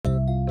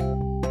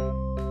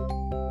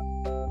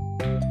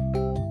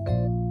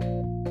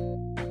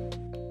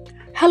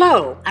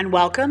Hello, and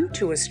welcome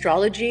to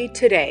Astrology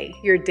Today,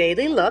 your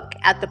daily look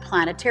at the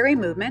planetary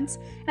movements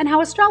and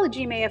how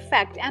astrology may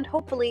affect and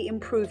hopefully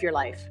improve your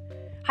life.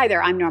 Hi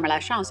there, I'm Norma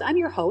Lachance. I'm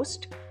your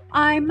host.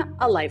 I'm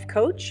a life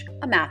coach,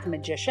 a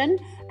mathematician,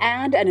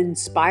 and an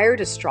inspired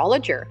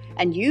astrologer,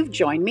 and you've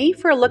joined me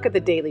for a look at the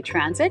daily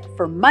transit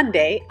for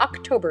Monday,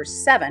 October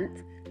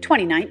 7th,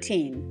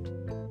 2019.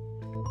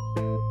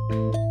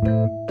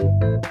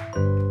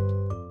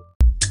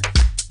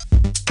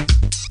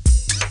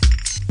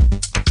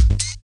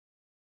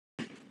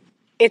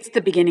 It's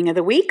the beginning of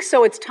the week,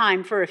 so it's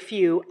time for a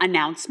few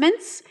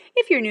announcements.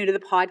 If you're new to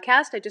the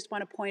podcast, I just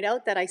want to point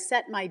out that I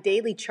set my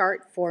daily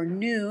chart for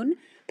noon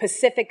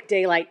Pacific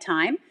Daylight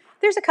Time.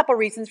 There's a couple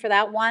reasons for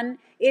that. One,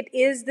 it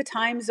is the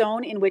time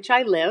zone in which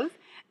I live.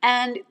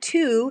 And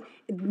two,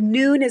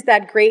 noon is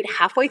that great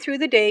halfway through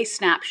the day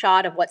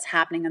snapshot of what's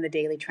happening on the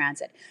daily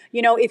transit.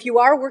 You know, if you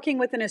are working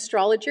with an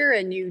astrologer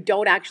and you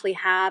don't actually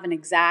have an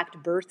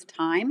exact birth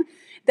time,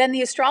 then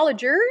the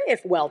astrologer,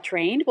 if well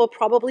trained, will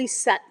probably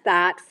set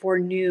that for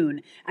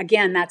noon.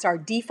 Again, that's our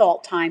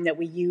default time that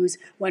we use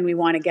when we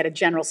want to get a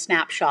general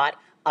snapshot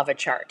of a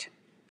chart.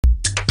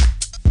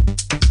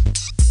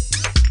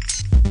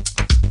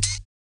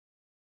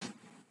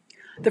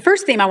 The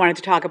first theme I wanted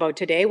to talk about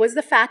today was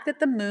the fact that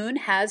the moon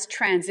has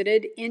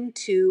transited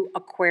into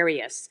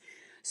Aquarius.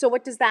 So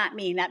what does that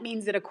mean? That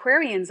means that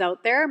Aquarians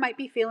out there might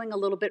be feeling a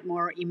little bit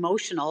more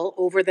emotional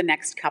over the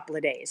next couple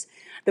of days.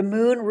 The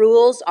moon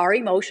rules our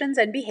emotions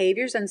and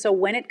behaviors, and so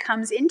when it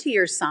comes into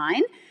your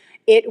sign,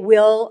 it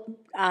will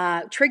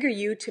trigger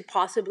you to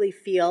possibly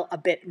feel a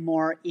bit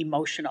more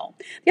emotional.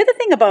 The other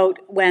thing about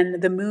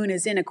when the moon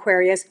is in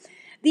Aquarius,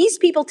 these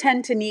people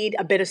tend to need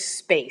a bit of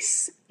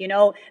space. You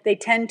know, they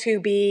tend to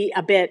be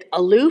a bit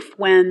aloof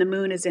when the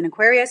moon is in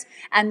Aquarius.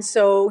 And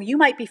so you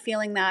might be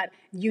feeling that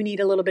you need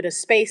a little bit of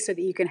space so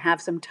that you can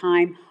have some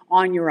time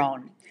on your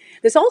own.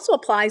 This also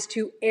applies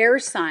to air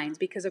signs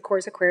because, of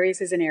course,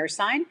 Aquarius is an air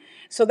sign.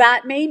 So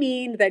that may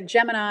mean that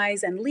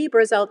Geminis and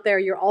Libras out there,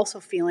 you're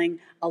also feeling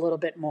a little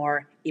bit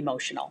more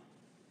emotional.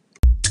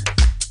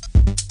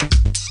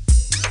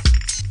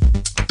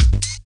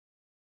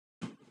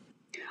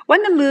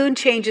 When the moon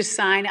changes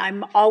sign,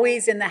 I'm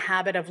always in the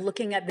habit of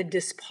looking at the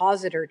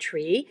dispositor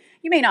tree.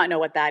 You may not know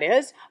what that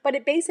is, but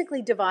it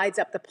basically divides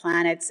up the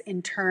planets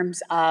in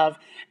terms of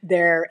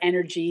their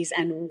energies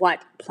and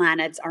what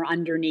planets are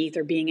underneath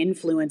or being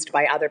influenced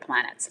by other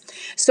planets.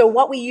 So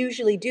what we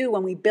usually do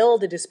when we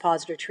build a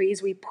dispositor tree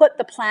is we put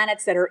the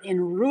planets that are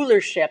in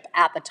rulership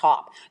at the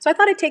top. So I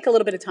thought I'd take a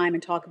little bit of time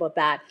and talk about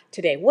that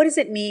today. What does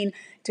it mean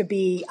to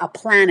be a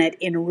planet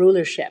in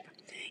rulership?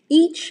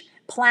 Each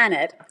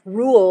planet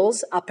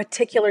rules a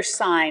particular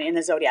sign in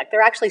the zodiac. There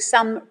are actually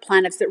some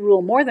planets that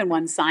rule more than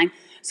one sign.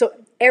 So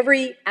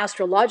every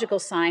astrological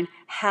sign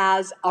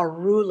has a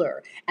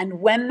ruler.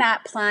 And when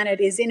that planet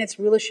is in its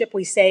rulership,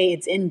 we say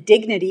it's in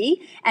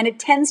dignity, and it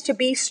tends to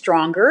be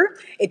stronger.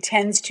 It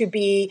tends to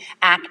be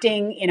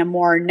acting in a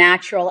more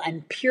natural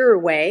and pure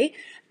way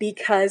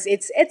because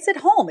it's at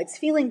home. It's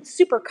feeling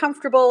super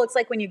comfortable. It's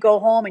like when you go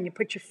home and you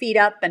put your feet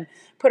up and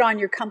put on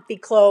your comfy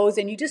clothes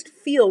and you just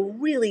feel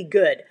really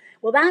good.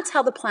 Well, that's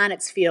how the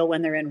planets feel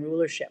when they're in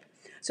rulership.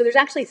 So there's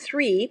actually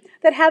three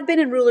that have been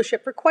in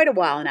rulership for quite a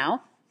while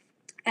now.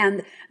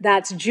 And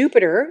that's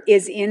Jupiter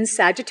is in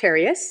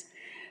Sagittarius,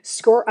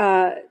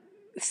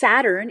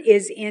 Saturn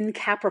is in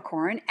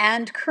Capricorn,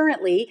 and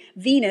currently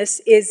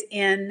Venus is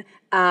in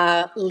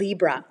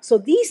Libra. So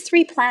these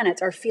three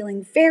planets are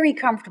feeling very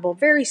comfortable,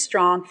 very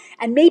strong,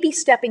 and maybe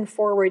stepping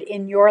forward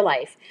in your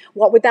life.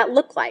 What would that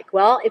look like?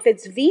 Well, if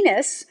it's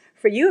Venus,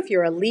 for you, if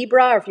you're a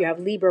Libra or if you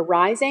have Libra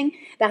rising,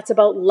 that's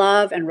about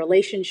love and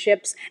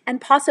relationships and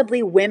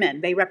possibly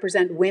women. They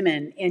represent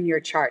women in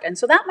your chart. And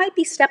so that might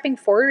be stepping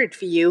forward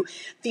for you,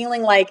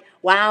 feeling like,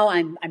 wow,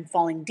 I'm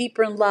falling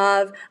deeper in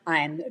love.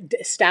 I'm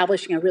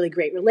establishing a really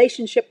great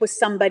relationship with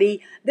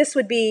somebody. This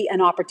would be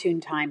an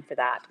opportune time for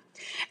that.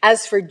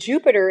 As for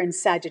Jupiter in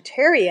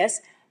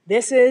Sagittarius,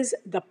 this is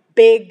the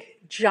big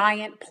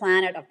giant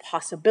planet of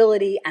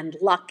possibility and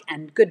luck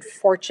and good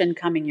fortune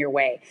coming your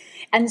way.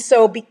 And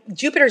so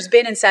Jupiter's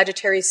been in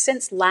Sagittarius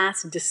since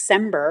last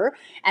December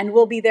and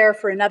will be there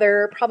for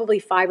another probably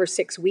 5 or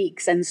 6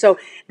 weeks. And so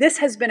this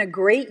has been a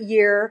great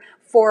year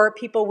for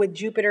people with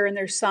Jupiter in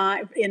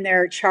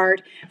their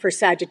chart, for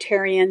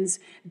Sagittarians,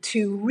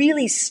 to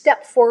really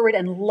step forward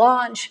and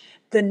launch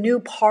the new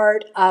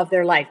part of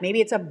their life.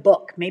 Maybe it's a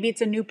book, maybe it's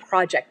a new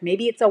project,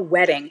 maybe it's a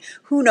wedding,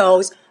 who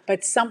knows,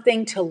 but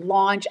something to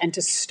launch and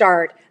to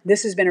start.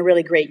 This has been a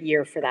really great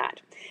year for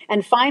that.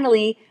 And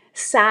finally,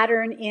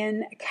 Saturn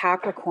in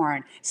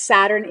Capricorn.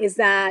 Saturn is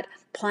that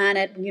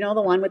planet, you know,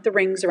 the one with the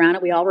rings around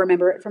it. We all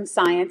remember it from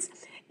science.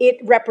 It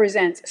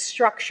represents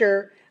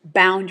structure,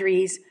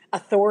 boundaries,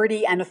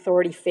 authority, and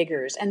authority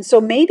figures. And so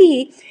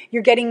maybe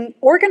you're getting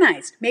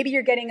organized. Maybe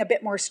you're getting a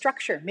bit more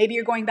structure. Maybe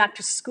you're going back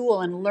to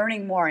school and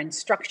learning more and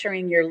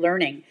structuring your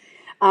learning.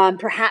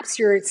 Perhaps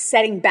you're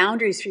setting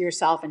boundaries for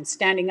yourself and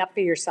standing up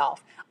for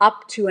yourself,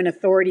 up to an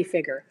authority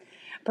figure.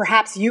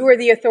 Perhaps you are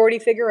the authority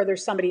figure, or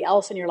there's somebody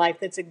else in your life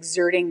that's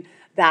exerting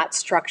that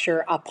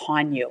structure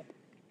upon you.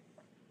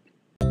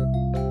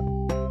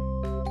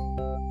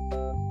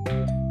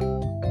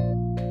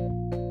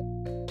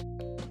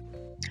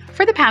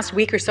 For the past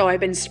week or so,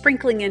 I've been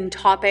sprinkling in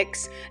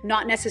topics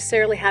not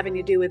necessarily having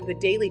to do with the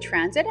daily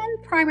transit,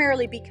 and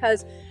primarily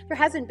because there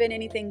hasn't been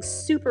anything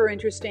super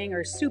interesting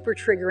or super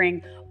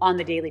triggering on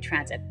the daily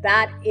transit.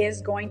 That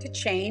is going to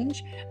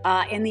change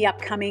in the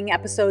upcoming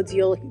episodes.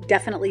 You'll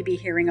definitely be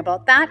hearing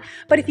about that.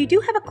 But if you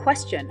do have a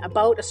question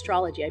about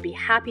astrology, I'd be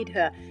happy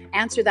to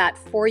answer that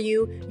for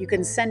you. You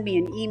can send me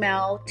an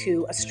email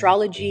to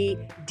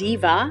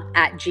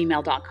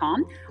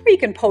astrologydiva@gmail.com, or you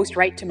can post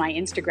right to my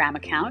Instagram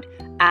account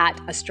at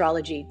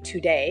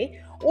astrologytoday.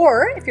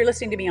 Or if you're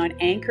listening to me on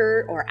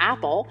Anchor or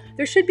Apple,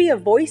 there should be a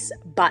voice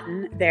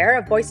button there,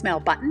 a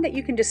voicemail button that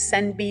you can just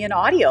send me an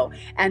audio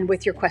and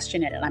with your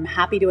question in it. I'm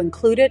happy to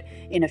include it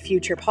in a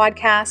future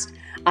podcast.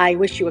 I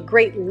wish you a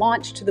great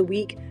launch to the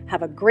week.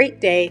 Have a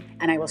great day,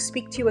 and I will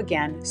speak to you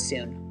again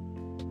soon.